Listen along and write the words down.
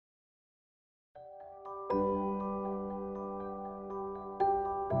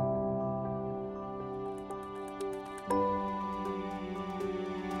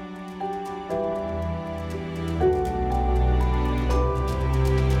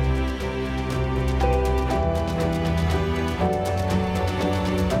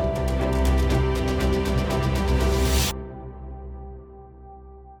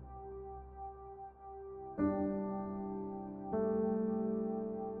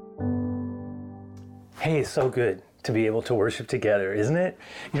Hey, it's so good to be able to worship together, isn't it?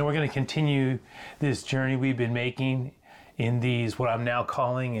 We're going to continue this journey we've been making in these, what I'm now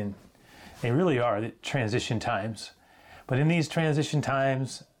calling, and they really are, transition times. But in these transition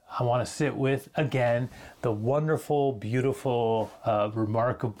times, I want to sit with, again, the wonderful, beautiful,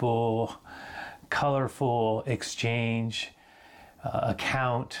 remarkable, colorful exchange,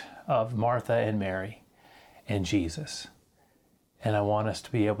 account of Martha and Mary and Jesus. And I want us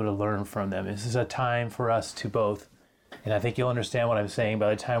to be able to learn from them. This is a time for us to both, and I think you'll understand what I'm saying by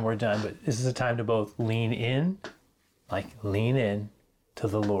the time we're done, but this is a time to both lean in to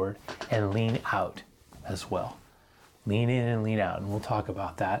the Lord, and lean out as well. Lean in and lean out, and we'll talk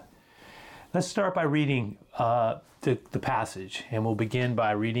about that. Let's start by reading the passage, and we'll begin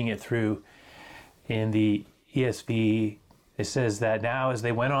by reading it through in the ESV. It says that now as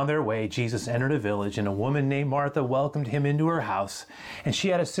they went on their way, Jesus entered a village, and a woman named Martha welcomed him into her house. And she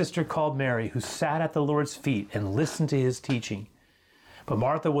had a sister called Mary who sat at the Lord's feet and listened to his teaching. But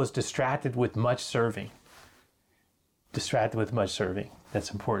Martha was distracted with much serving.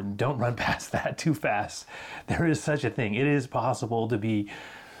 That's important. Don't run past that too fast. There is such a thing. It is possible to be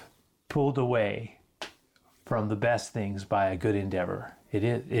pulled away from the best things by a good endeavor. It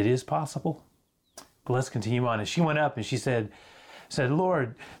is possible. But let's continue on. And she went up and she said,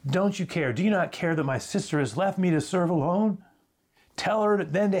 Lord, don't you care? Do you not care that my sister has left me to serve alone? Tell her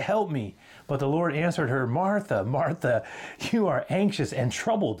then to help me. But the Lord answered her, Martha, Martha, you are anxious and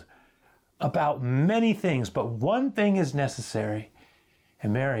troubled about many things, but one thing is necessary.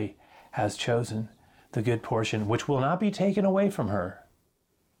 And Mary has chosen the good portion, which will not be taken away from her.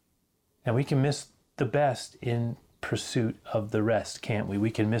 And we can miss the best in pursuit of the rest, can't we?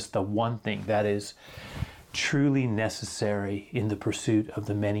 We can miss the one thing that is truly necessary in the pursuit of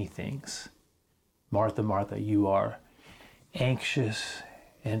the many things. Martha, Martha, you are anxious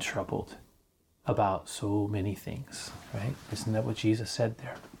and troubled about so many things, right? Isn't that what Jesus said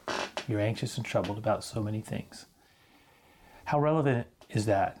there? You're anxious and troubled about so many things. How relevant is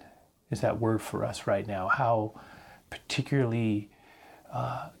that word for us right now? How particularly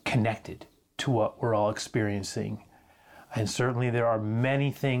connected to what we're all experiencing? And certainly there are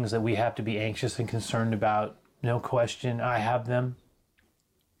many things that we have to be anxious and concerned about. No question. I have them.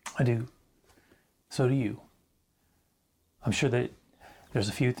 I do. So do you. I'm sure that there's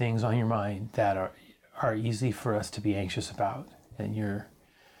a few things on your mind that are easy for us to be anxious about, and you're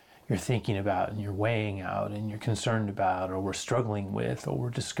thinking about, and you're weighing out, and you're concerned about, or we're struggling with, or we're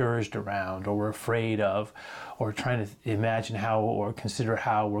discouraged around, or we're afraid of, or trying to imagine how or consider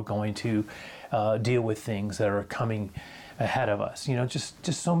how we're going to deal with things that are coming ahead of us.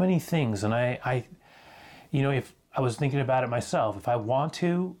 Just so many things. And I if I was thinking about it myself, if I want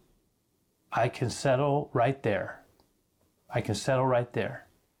to, I can settle right there.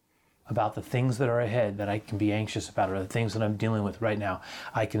 About the things that are ahead that I can be anxious about, or the things that I'm dealing with right now.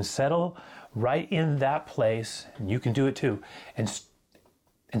 I can settle right in that place, and you can do it too, and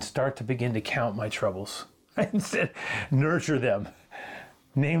start to begin to count my troubles. Instead, nurture them.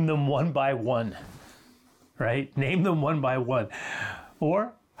 Name them one by one, right? Name them one by one.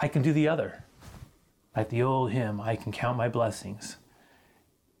 Or I can do the other. Like the old hymn, I can count my blessings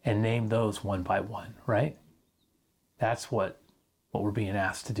and name those one by one, right? That's what we're being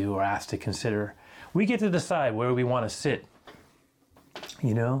asked to do, or asked to consider. We get to decide where we want to sit.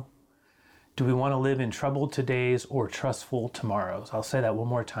 Do we want to live in troubled todays or trustful tomorrows? I'll say that one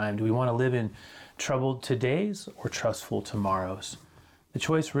more time. Do we want to live in troubled todays or trustful tomorrows? The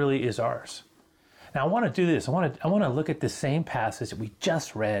choice really is ours. Now I want to do this. I want to look at the same passage that we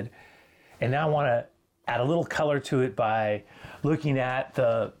just read, and now I want to add a little color to it by looking at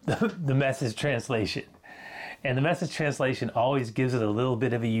the Message translation. And the Message translation always gives it a little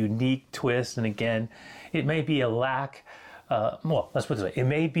bit of a unique twist. And again, it may be a lack, let's put it this way. It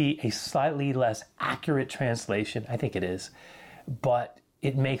may be a slightly less accurate translation. I think it is. But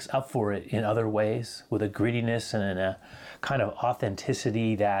it makes up for it in other ways with a grittiness and a kind of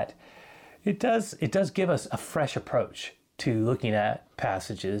authenticity that it does give us a fresh approach to looking at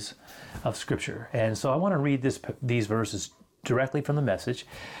passages of Scripture. And so I want to read these verses directly from the Message.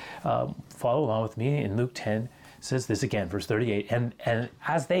 Follow along with me in Luke 10. It says this again, verse 38. And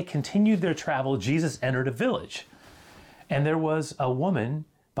as they continued their travel, Jesus entered a village. And there was a woman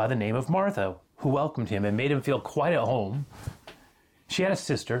by the name of Martha who welcomed him and made him feel quite at home. She had a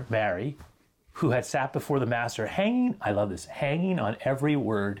sister, Mary, who had sat before the master hanging on every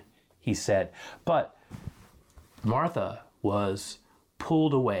word he said. But Martha was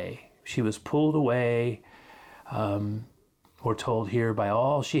pulled away. She was pulled away, we're told here, by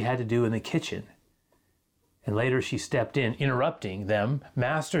all she had to do in the kitchen. And later she stepped in, interrupting them.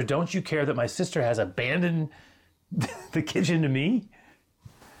 Master, don't you care that my sister has abandoned the kitchen to me?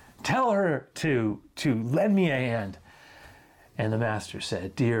 Tell her to lend me a hand. And the master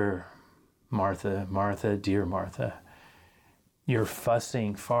said, dear Martha, Martha, dear Martha, you're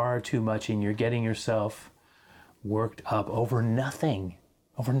fussing far too much and you're getting yourself worked up over nothing,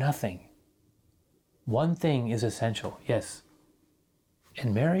 over nothing. One thing is essential, yes.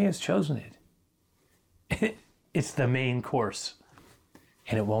 And Mary has chosen it. It's the main course,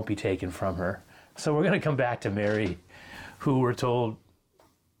 and it won't be taken from her. So we're going to come back to Mary, who we're told,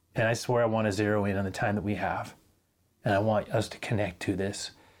 and I swear I want to zero in on the time that we have, and I want us to connect to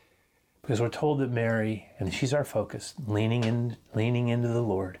this, because we're told that Mary, and she's our focus, leaning into the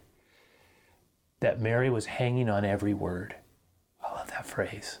Lord, that Mary was hanging on every word. I love that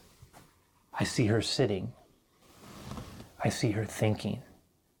phrase. I see her sitting. I see her thinking.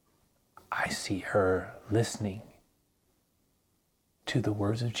 I see her listening to the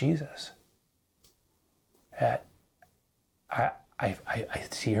words of Jesus. I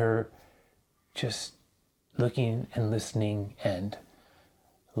see her just looking and listening and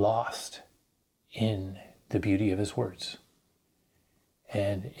lost in the beauty of his words.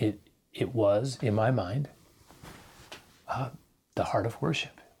 And it was, in my mind, the heart of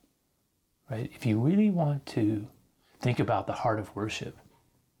worship. Right? If you really want to think about the heart of worship,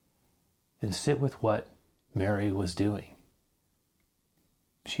 then sit with what Mary was doing.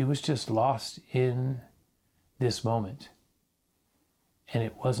 She was just lost in this moment. And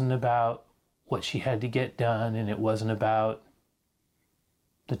it wasn't about what she had to get done, and it wasn't about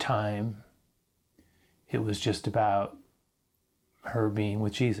the time. It was just about her being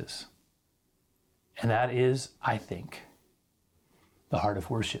with Jesus. And that is, I think, the heart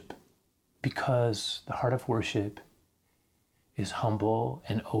of worship. Because the heart of worship is humble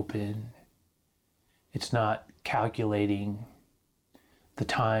and open. It's not calculating the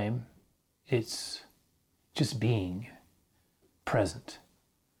time. It's just being present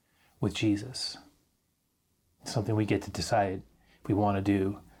with Jesus. It's something we get to decide if we want to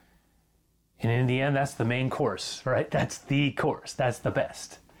do. And in the end, that's the main course, right? That's the course. That's the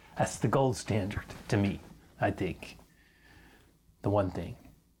best. That's the gold standard to me, I think. The one thing.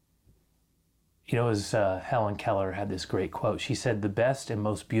 You know, as Helen Keller had this great quote, she said, the best and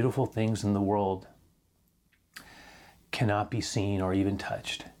most beautiful things in the world cannot be seen or even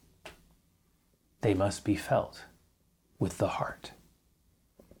touched. They must be felt with the heart.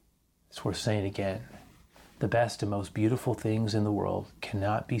 It's worth saying again. The best and most beautiful things in the world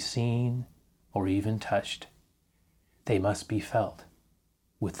cannot be seen or even touched. They must be felt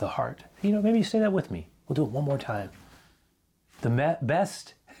with the heart. You know, maybe say that with me. We'll do it one more time. The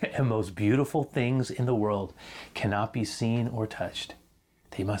best and most beautiful things in the world cannot be seen or touched.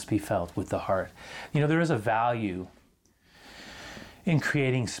 They must be felt with the heart. You know, there is a value in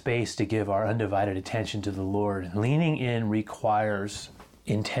creating space to give our undivided attention to the Lord. Leaning in requires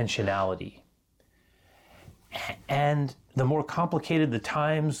intentionality. And the more complicated the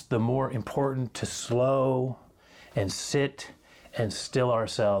times, the more important to slow and sit and still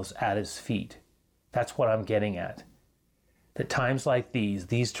ourselves at his feet. That's what I'm getting at. That times like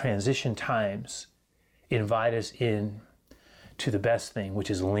these transition times, invite us in to the best thing, which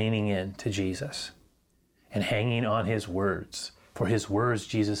is leaning in to Jesus and hanging on his words. For his words,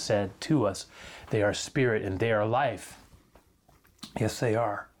 Jesus said to us, they are spirit and they are life. Yes, they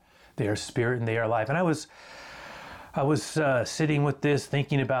are. They are spirit and they are life. And I was sitting with this,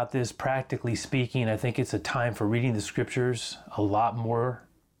 thinking about this, practically speaking. I think it's a time for reading the scriptures a lot more.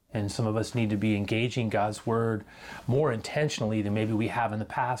 And some of us need to be engaging God's word more intentionally than maybe we have in the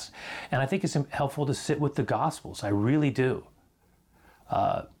past. And I think it's helpful to sit with the Gospels. I really do.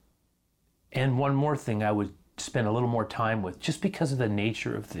 And one more thing I would spend a little more time with, just because of the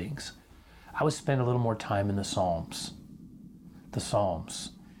nature of things. I would spend a little more time in the Psalms. The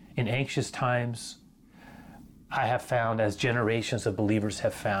Psalms. In anxious times, I have found, as generations of believers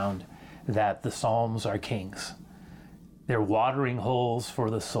have found, that the Psalms are kings. They're watering holes for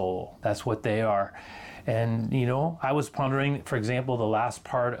the soul. That's what they are. And, you know, I was pondering, for example, the last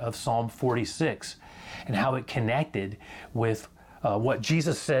part of Psalm 46 and how it connected with what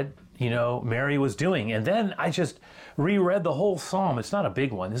Jesus said, you know, Mary was doing. And then I just reread the whole Psalm. It's not a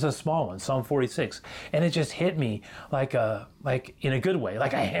big one. It's a small one, Psalm 46. And it just hit me like in a good way,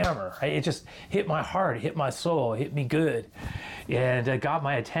 like a hammer. Right? It just hit my heart, hit my soul, hit me good. And it got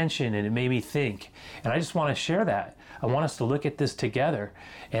my attention and it made me think. And I just want to share that. I want us to look at this together,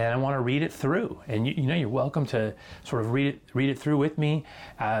 and I want to read it through. And you know, you're welcome to sort of read it through with me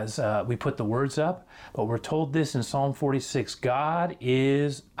as we put the words up. But we're told this in Psalm 46, God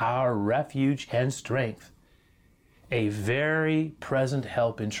is our refuge and strength, a very present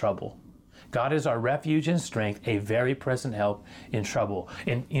help in trouble. God is our refuge and strength, a very present help in trouble.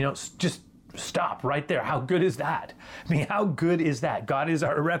 And, just stop right there. How good is that? I mean, how good is that? God is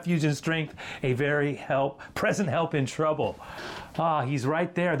our refuge and strength, a very present help in trouble. He's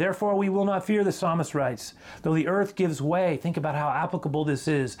right there. Therefore, we will not fear, the psalmist writes. Though the earth gives way, think about how applicable this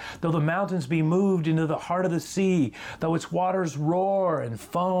is. Though the mountains be moved into the heart of the sea, though its waters roar and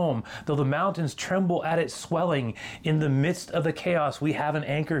foam, though the mountains tremble at its swelling, in the midst of the chaos, we have an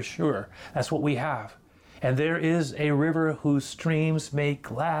anchor sure. That's what we have. And there is a river whose streams make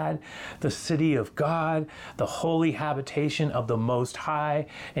glad the city of God, the holy habitation of the Most High.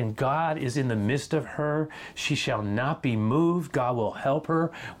 And God is in the midst of her. She shall not be moved. God will help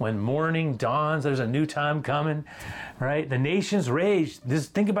her when morning dawns. There's a new time coming, right? The nations rage.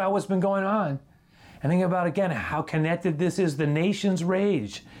 Think about what's been going on. And think about, again, how connected this is. The nations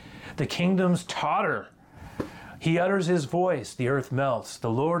rage. The kingdoms totter. He utters his voice. The earth melts. The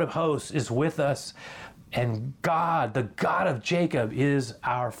Lord of hosts is with us. And God, the God of Jacob, is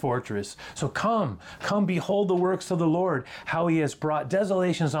our fortress. So come behold the works of the Lord, how he has brought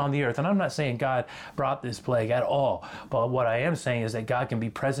desolations on the earth. And I'm not saying God brought this plague at all, but what I am saying is that God can be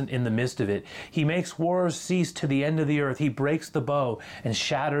present in the midst of it. He makes wars cease to the end of the earth. He breaks the bow and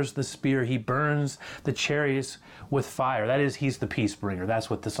shatters the spear. He burns the chariots with fire. That is, he's the peace bringer. That's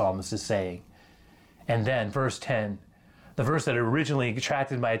what the psalmist is saying. And then verse 10, the verse that originally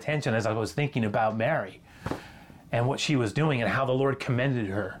attracted my attention as I was thinking about Mary and what she was doing and how the Lord commended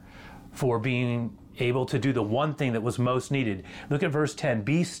her for being able to do the one thing that was most needed. Look at verse 10.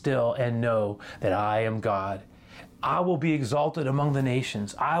 Be still and know that I am God. I will be exalted among the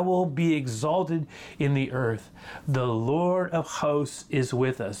nations. I will be exalted in the earth. The Lord of hosts is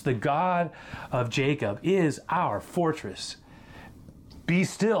with us. The God of Jacob is our fortress. Be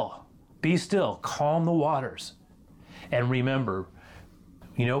still. Be still. Calm the waters. And remember,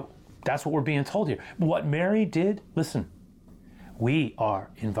 that's what we're being told here. What Mary did, listen, we are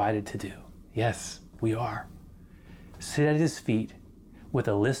invited to do. Yes, we are. Sit at his feet with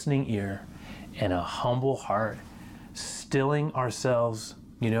a listening ear and a humble heart. Stilling ourselves,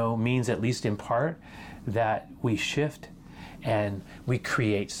 means, at least in part, that we shift and we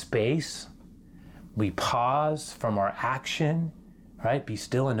create space. We pause from our action. Right? Be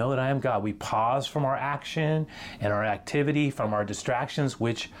still and know that I am God. We pause from our action and our activity, from our distractions,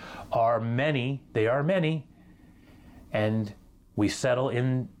 which are many. They are many. And we settle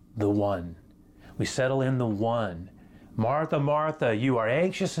in the one. We settle in the one. Martha, Martha, you are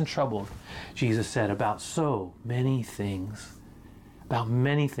anxious and troubled, Jesus said, about so many things. About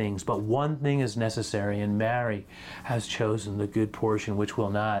many things, but one thing is necessary, and Mary has chosen the good portion which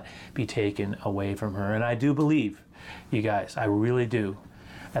will not be taken away from her. And I do believe, you guys, I really do,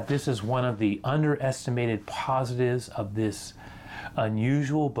 that this is one of the underestimated positives of this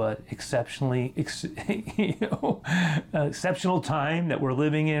unusual but exceptional time that we're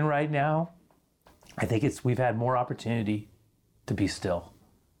living in right now. I think we've had more opportunity to be still.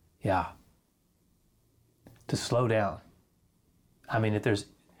 Yeah. To slow down. I mean, if there's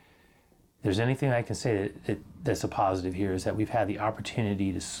anything I can say that's a positive here, is that we've had the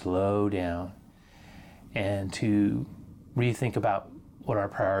opportunity to slow down and to rethink about what our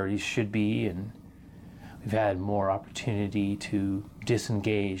priorities should be, and we've had more opportunity to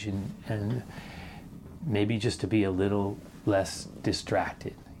disengage and maybe just to be a little less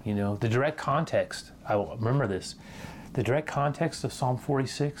distracted. The direct context, I will remember this, the direct context of Psalm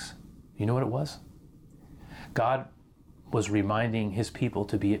 46, you know what it was? God was reminding his people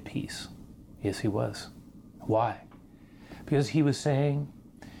to be at peace. Yes, he was. Why? Because he was saying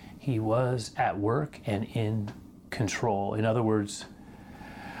he was at work and in control. In other words,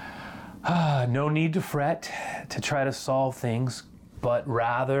 no need to fret to try to solve things, but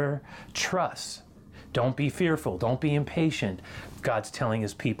rather trust. Don't be fearful. Don't be impatient. God's telling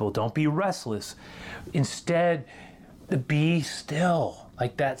his people, don't be restless. Instead, be still.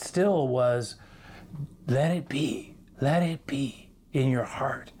 Like that still was, let it be. Let it be in your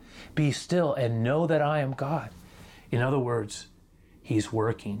heart. Be still and know that I am God. In other words, he's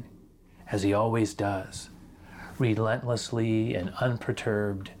working as he always does, relentlessly and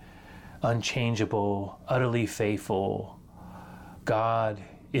unperturbed, unchangeable, utterly faithful. God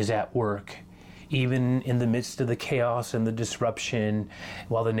is at work, even in the midst of the chaos and the disruption,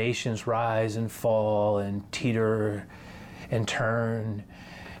 while the nations rise and fall and teeter and turn.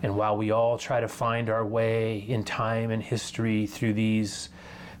 And while we all try to find our way in time and history through these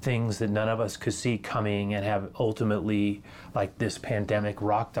things that none of us could see coming and have ultimately, like this pandemic,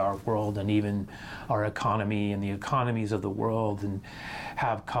 rocked our world and even our economy and the economies of the world, and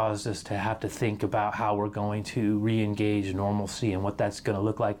have caused us to have to think about how we're going to re-engage normalcy and what that's going to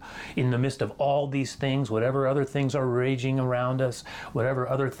look like in the midst of all these things, whatever other things are raging around us, whatever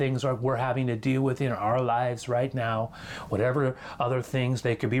other things we're having to deal with in our lives right now, whatever other things,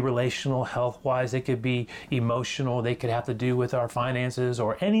 they could be relational, health-wise, they could be emotional, they could have to do with our finances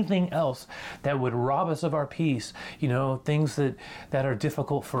or anything else that would rob us of our peace, things that are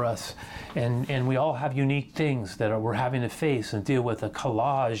difficult for us. And we all have unique things that we're having to face and deal with, a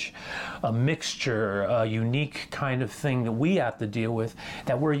collage, a mixture, a unique kind of thing that we have to deal with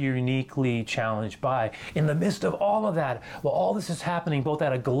that we're uniquely challenged by. In the midst of all of that, well, all this is happening both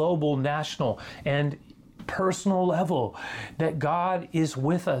at a global, national, and personal level, that God is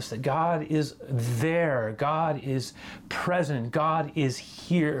with us, that God is there, God is present, God is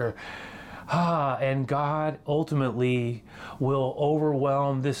here. And God ultimately will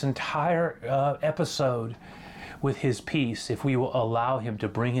overwhelm this entire episode with his peace if we will allow him to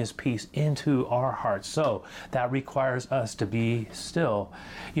bring his peace into our hearts. So that requires us to be still.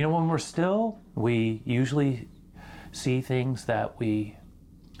 When we're still, we usually see things that we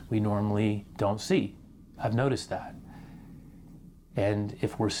normally don't see. I've noticed that. And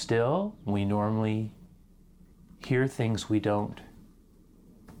if we're still, we normally hear things we don't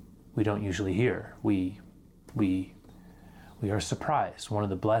usually hear. We are surprised. One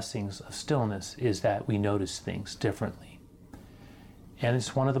of the blessings of stillness is that we notice things differently. And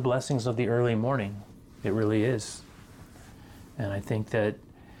it's one of the blessings of the early morning. It really is. And I think that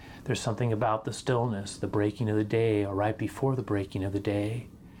there's something about the stillness, the breaking of the day, or right before the breaking of the day,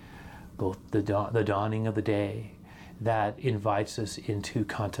 both the dawning of the day, that invites us into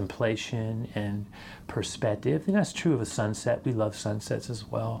contemplation and perspective. And that's true of a sunset. We love sunsets as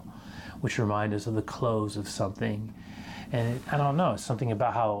well, which remind us of the close of something. And I don't know, it's something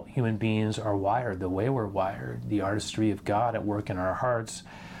about how human beings are wired, the way we're wired, the artistry of God at work in our hearts.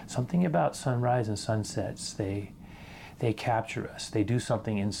 Something about sunrise and sunsets, they capture us. They do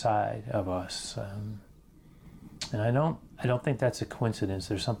something inside of us. And I don't think that's a coincidence.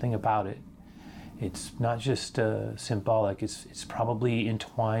 There's something about it. It's not just symbolic. It's probably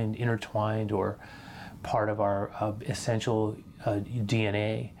intertwined, or part of our essential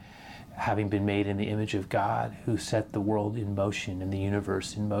DNA, having been made in the image of God, who set the world in motion and the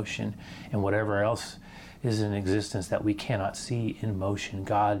universe in motion, and whatever else is in existence that we cannot see in motion.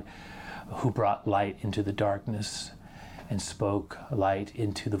 God, who brought light into the darkness and spoke light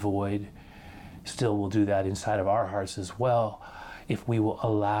into the void, still will do that inside of our hearts as well, if we will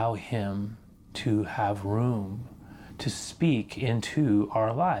allow him to have room to speak into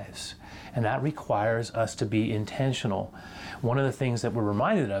our lives. And that requires us to be intentional. One of the things that we're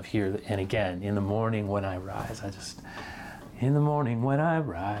reminded of here, and again, in the morning when I rise, in the morning when I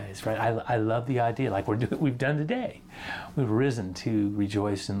rise, right? I love the idea, like we've done today. We've risen to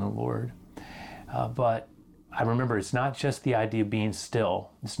rejoice in the Lord. But I remember, it's not just the idea of being still.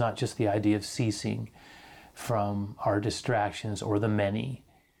 It's not just the idea of ceasing from our distractions or the many.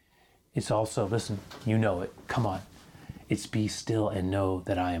 It's also, listen, you know it, come on. It's be still and know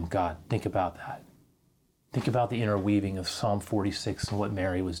that I am God. Think about that. Think about the interweaving of Psalm 46 and what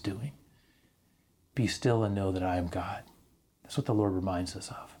Mary was doing. Be still and know that I am God. That's what the Lord reminds us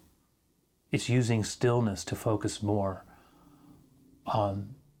of. It's using stillness to focus more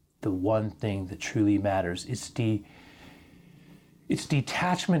on the one thing that truly matters. It's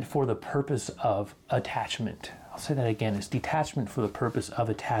detachment for the purpose of attachment. I'll say that again. It's detachment for the purpose of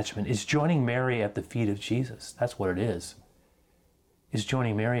attachment. It's joining Mary at the feet of Jesus. That's what it is. It's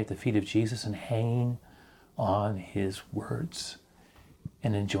joining Mary at the feet of Jesus and hanging on his words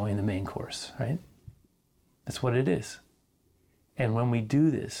and enjoying the main course, right? That's what it is. And when we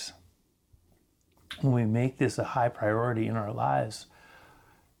do this, when we make this a high priority in our lives,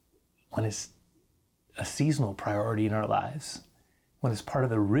 when it's a seasonal priority in our lives, when it's part of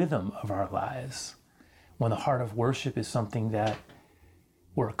the rhythm of our lives, when the heart of worship is something that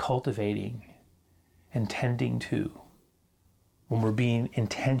we're cultivating and tending to, when we're being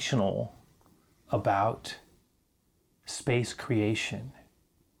intentional about space creation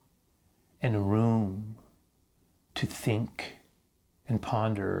and room to think and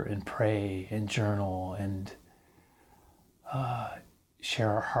ponder and pray and journal and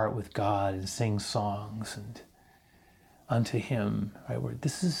share our heart with God and sing songs and unto him, right?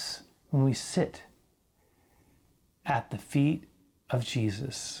 This is when we sit at the feet of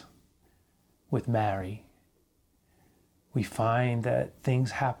Jesus with Mary. We find that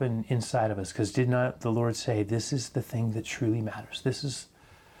things happen inside of us, because did not the Lord say, this is the thing that truly matters. This is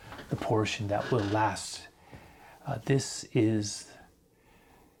the portion that will last. This is,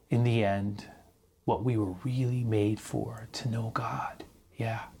 in the end, what we were really made for, to know God.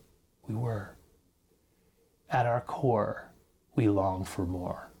 Yeah, we were. At our core, we long for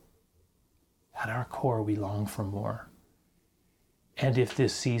more. At our core, we long for more. And if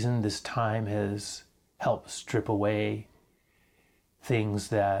this season, this time has helped strip away things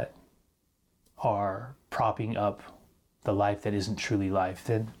that are propping up the life that isn't truly life,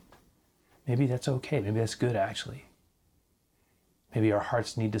 then maybe that's okay. Maybe that's good, actually. Maybe our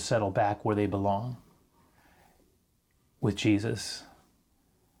hearts need to settle back where they belong with Jesus,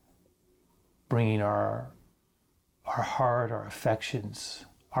 bringing our heart, our affections,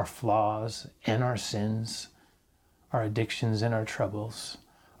 our flaws and our sins, our addictions and our troubles,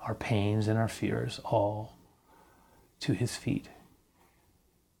 our pains and our fears, all to his feet.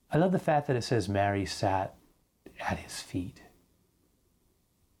 I love the fact that it says Mary sat at his feet.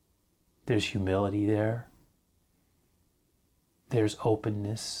 There's humility there. There's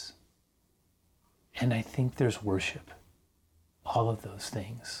openness. And I think there's worship. All of those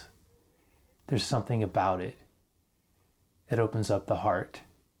things. There's something about it that opens up the heart.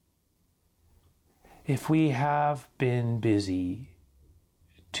 If we have been busy,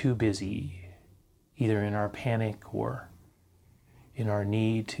 too busy, either in our panic or in our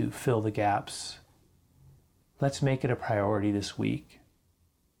need to fill the gaps, let's make it a priority this week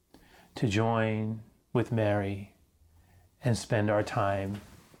to join with Mary and spend our time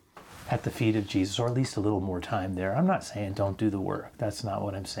at the feet of Jesus, or at least a little more time there. I'm not saying don't do the work. That's not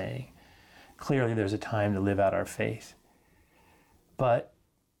what I'm saying. Clearly, there's a time to live out our faith. But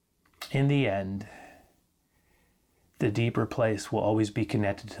in the end, the deeper place will always be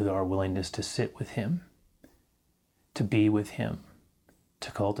connected to our willingness to sit with him, to be with him,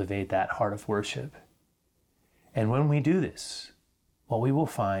 to cultivate that heart of worship. And when we do this, what we will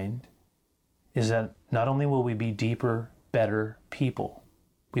find is that not only will we be deeper, better people,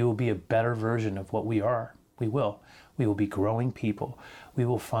 we will be a better version of what we are. We will. We will be growing people. We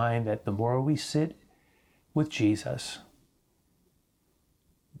will find that the more we sit with Jesus,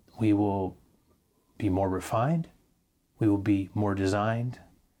 we will be more refined, we will be more designed,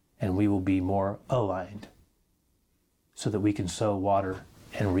 and we will be more aligned so that we can sow, water,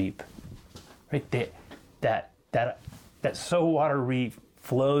 and reap. Right there, that sow, water, reap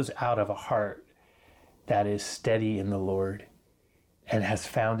flows out of a heart that is steady in the Lord and has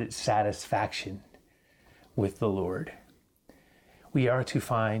found its satisfaction with the Lord. We are to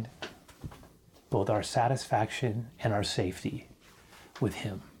find both our satisfaction and our safety with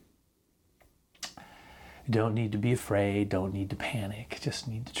him. Don't need to be afraid, don't need to panic, just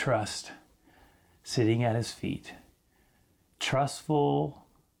need to trust, sitting at his feet. Trustful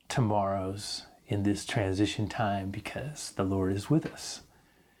tomorrows in this transition time because the Lord is with us.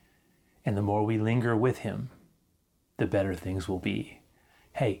 And the more we linger with him, the better things will be.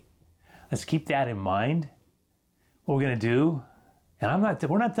 Hey, let's keep that in mind. What we're going to do, and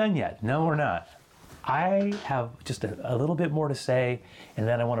we're not done yet. No, we're not. I have just a little bit more to say, and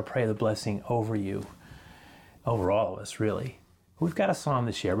then I want to pray the blessing over you, over all of us, really. We've got a psalm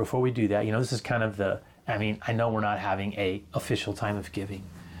to share. Before we do that, this is kind of I know we're not having a official time of giving,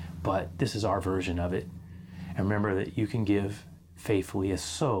 but this is our version of it. And remember that you can give faithfully, as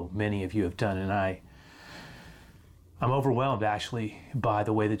so many of you have done, and I'm overwhelmed, actually, by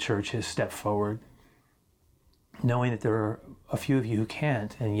the way the church has stepped forward, knowing that there are a few of you who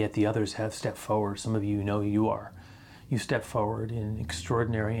can't, and yet the others have stepped forward. Some of you know you are. You step forward in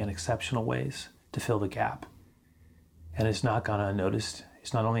extraordinary and exceptional ways to fill the gap. And it's not gone unnoticed.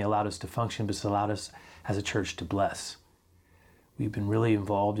 It's not only allowed us to function, but it's allowed us as a church to bless. We've been really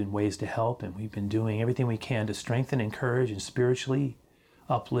involved in ways to help, and we've been doing everything we can to strengthen, encourage, and spiritually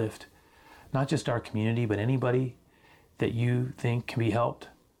uplift, not just our community, but anybody that you think can be helped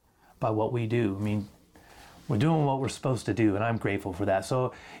by what we do. We're doing what we're supposed to do, and I'm grateful for that.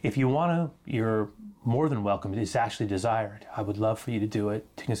 So if you want to, you're more than welcome. It's actually desired. I would love for you to do it,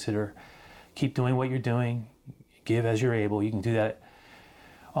 to consider, keep doing what you're doing, give as you're able. You can do that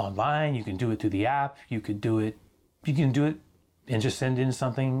online, you can do it through the app, you can do it and just send in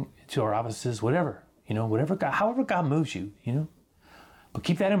something to our offices, whatever, however God moves you, But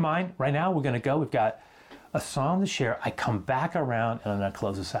keep that in mind. Right now, we're going to go. We've got a psalm to share. I come back around, and I'm going to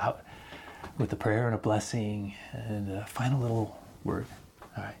close this out with a prayer and a blessing and a final little word.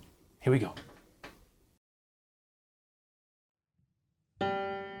 All right, here we go.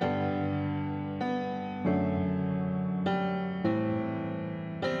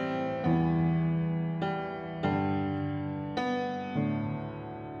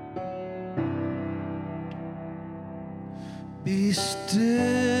 Be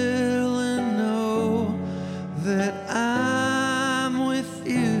still.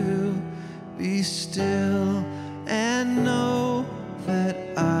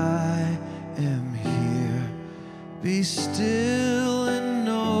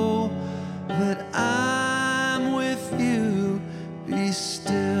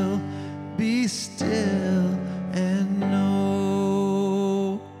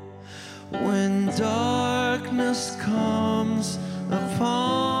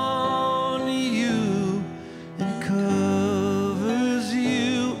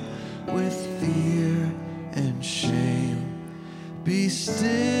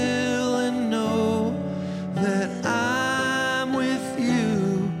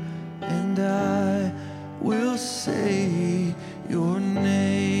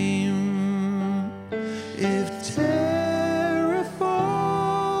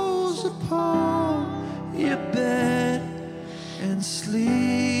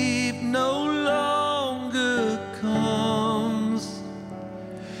 sleep no longer comes,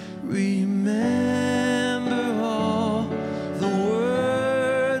 remember all the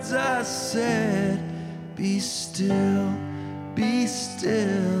words I said. Be still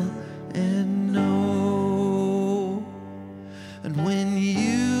and know. And when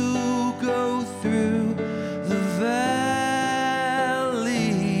you go through the valley,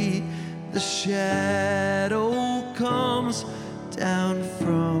 the shadow comes down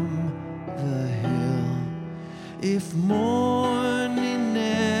from the hill. If morning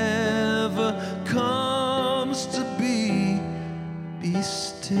never comes to be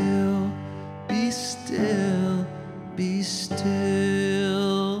still, be still, be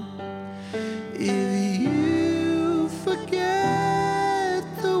still. If you forget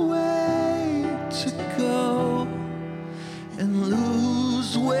the way to go and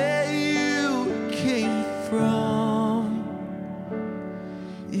lose where you came from,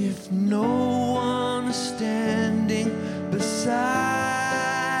 if no one is standing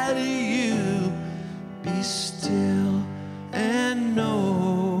beside you, be still and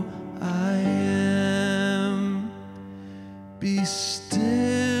know I am. Be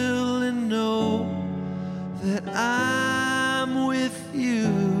still and know that I'm with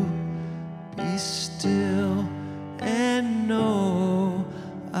you. Be still and know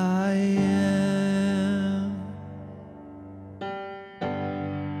I am.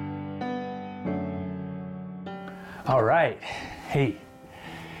 All right. Hey,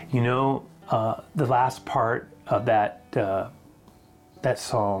 you know, the last part of that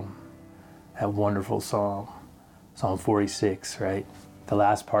psalm, that wonderful psalm, Psalm 46, right? The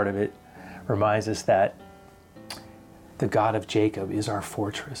last part of it reminds us that the God of Jacob is our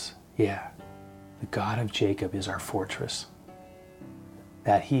fortress. Yeah, the God of Jacob is our fortress.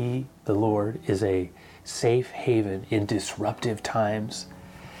 That He, the Lord, is a safe haven in disruptive times.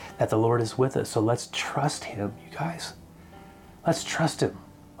 That the Lord is with us. So let's trust Him, you guys. Let's trust Him.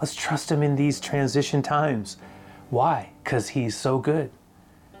 Let's trust Him in these transition times. Why? Because He's so good.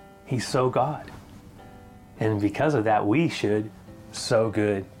 He's so God. And because of that, we should so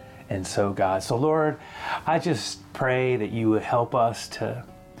good and so God. So Lord, I just pray that you would help us to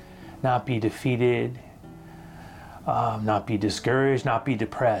not be defeated, not be discouraged, not be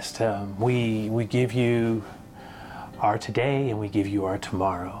depressed. We give you our today and we give you our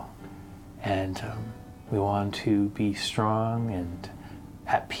tomorrow. And we want to be strong and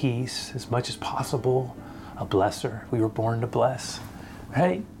at peace as much as possible, a blesser. We were born to bless,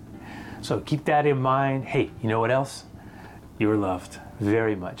 right? So keep that in mind. Hey, you know what else? You are loved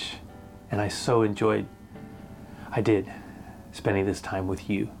very much. And I so enjoyed, I did, spending this time with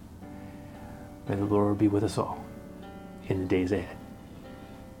you. May the Lord be with us all in the days ahead.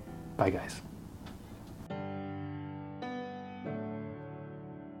 Bye, guys.